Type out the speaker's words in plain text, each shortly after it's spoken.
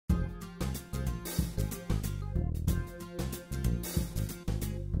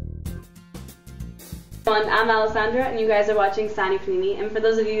I'm Alessandra and you guys are watching Sani Panini, and for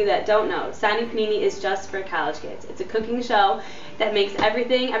those of you that don't know, Sani Panini is just for college kids. It's a cooking show that makes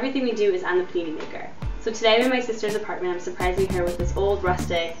everything we do is on the panini maker. So today I'm in my sister's apartment. I'm surprising her with this old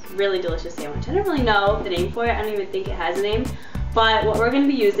rustic, really delicious sandwich. I don't really know the name for it. I don't even think it has a name. But what we're going to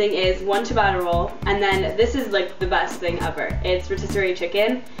be using is one ciabatta roll, and then this is like the best thing ever. It's rotisserie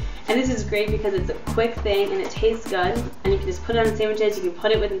chicken. And this is great because it's a quick thing and it tastes good, and you can just put it on sandwiches, you can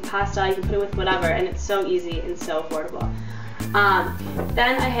put it with pasta, you can put it with whatever, and it's so easy and so affordable.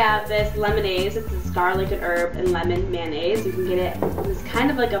 Then I have this lemonade. It's this garlic and herb and lemon mayonnaise. You can get it, it's kind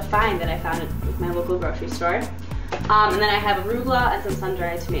of like a find that I found at my local grocery store. And then I have arugula and some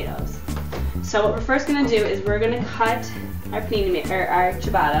sun-dried tomatoes. So what we're first going to do is we're going to cut our panini, or our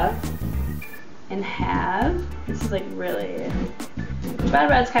ciabatta in half. This is like really... Ciabatta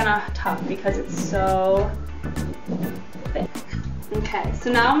bread's kind of tough because it's so thick. Okay,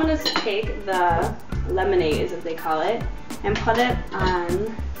 so now I'm going to take the lemonade, as they call it, and put it on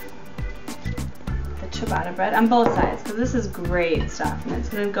the ciabatta bread on both sides, because this is great stuff and it's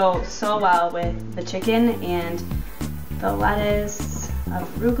going to go so well with the chicken and the lettuce,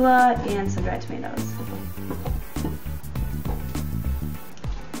 arugula, and some dried tomatoes.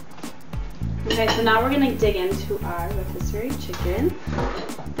 Okay, so now we're going to dig into our rotisserie chicken.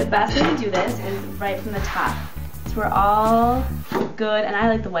 The best way to do this is right from the top. It's where all good, and I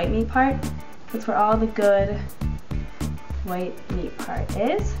like the white meat part, that's where all the good white meat part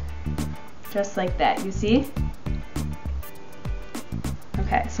is. Just like that, you see?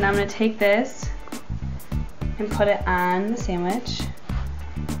 Okay, so now I'm going to take this and put it on the sandwich.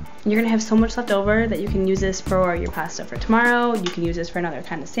 You're going to have so much left over that you can use this for your pasta for tomorrow. You can use this for another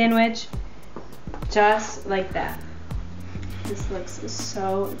kind of sandwich. Just like that. This looks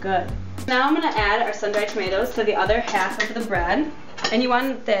so good. Now I'm going to add our sun-dried tomatoes to the other half of the bread. And you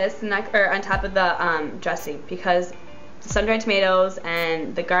want this on top of the dressing, because the sun-dried tomatoes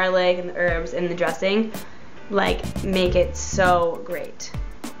and the garlic and the herbs and the dressing like make it so great.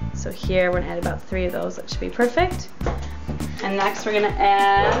 So here we're going to add about 3 of those. That should be perfect. And next we're going to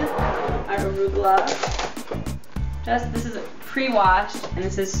add our arugula. This is pre-washed, and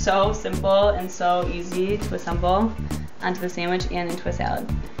this is so simple and so easy to assemble onto the sandwich and into a salad.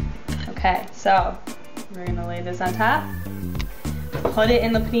 Okay, so we're gonna lay this on top, put it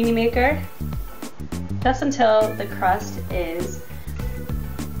in the panini maker, just until the crust is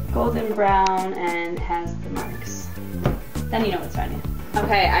golden brown and has the marks. Then you know it's ready.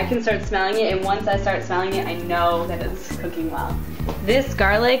 Okay, I can start smelling it, and once I start smelling it, I know that it's cooking well. This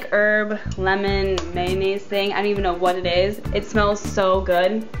garlic, herb, lemon, mayonnaise thing, I don't even know what it is. It smells so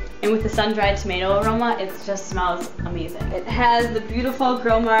good. And with the sun-dried tomato aroma, it just smells amazing. It has the beautiful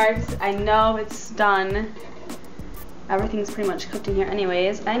grill marks. I know it's done. Everything's pretty much cooked in here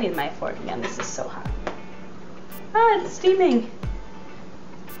anyways. I need my fork again. This is so hot. Ah, it's steaming.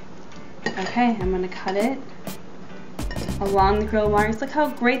 Okay, I'm gonna cut it along the grill marks. Look how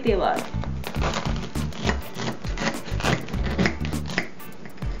great they look.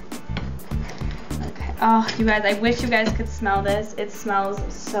 Okay. Oh, you guys, I wish you guys could smell this. It smells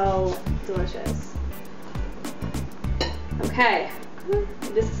so delicious. Okay, I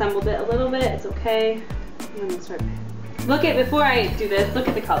disassembled it a little bit. It's okay. I'm gonna start. Before I do this, look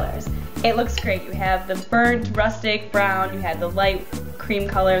at the colors. It looks great. You have the burnt rustic brown, you have the light cream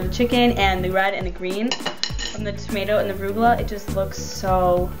color of the chicken, and the red and the green from the tomato and the arugula. It just looks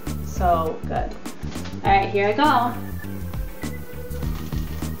so, so good. Alright, here I go.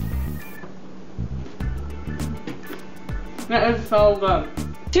 That is so good.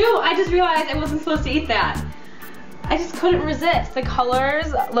 I just realized I wasn't supposed to eat that. I just couldn't resist. The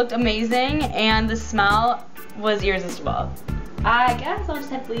colors looked amazing and the smell was irresistible. I guess I'll just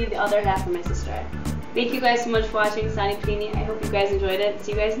have to leave the other half for my sister. Thank you guys so much for watching Sani Panini. I hope you guys enjoyed it.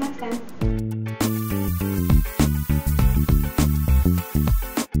 See you guys next time.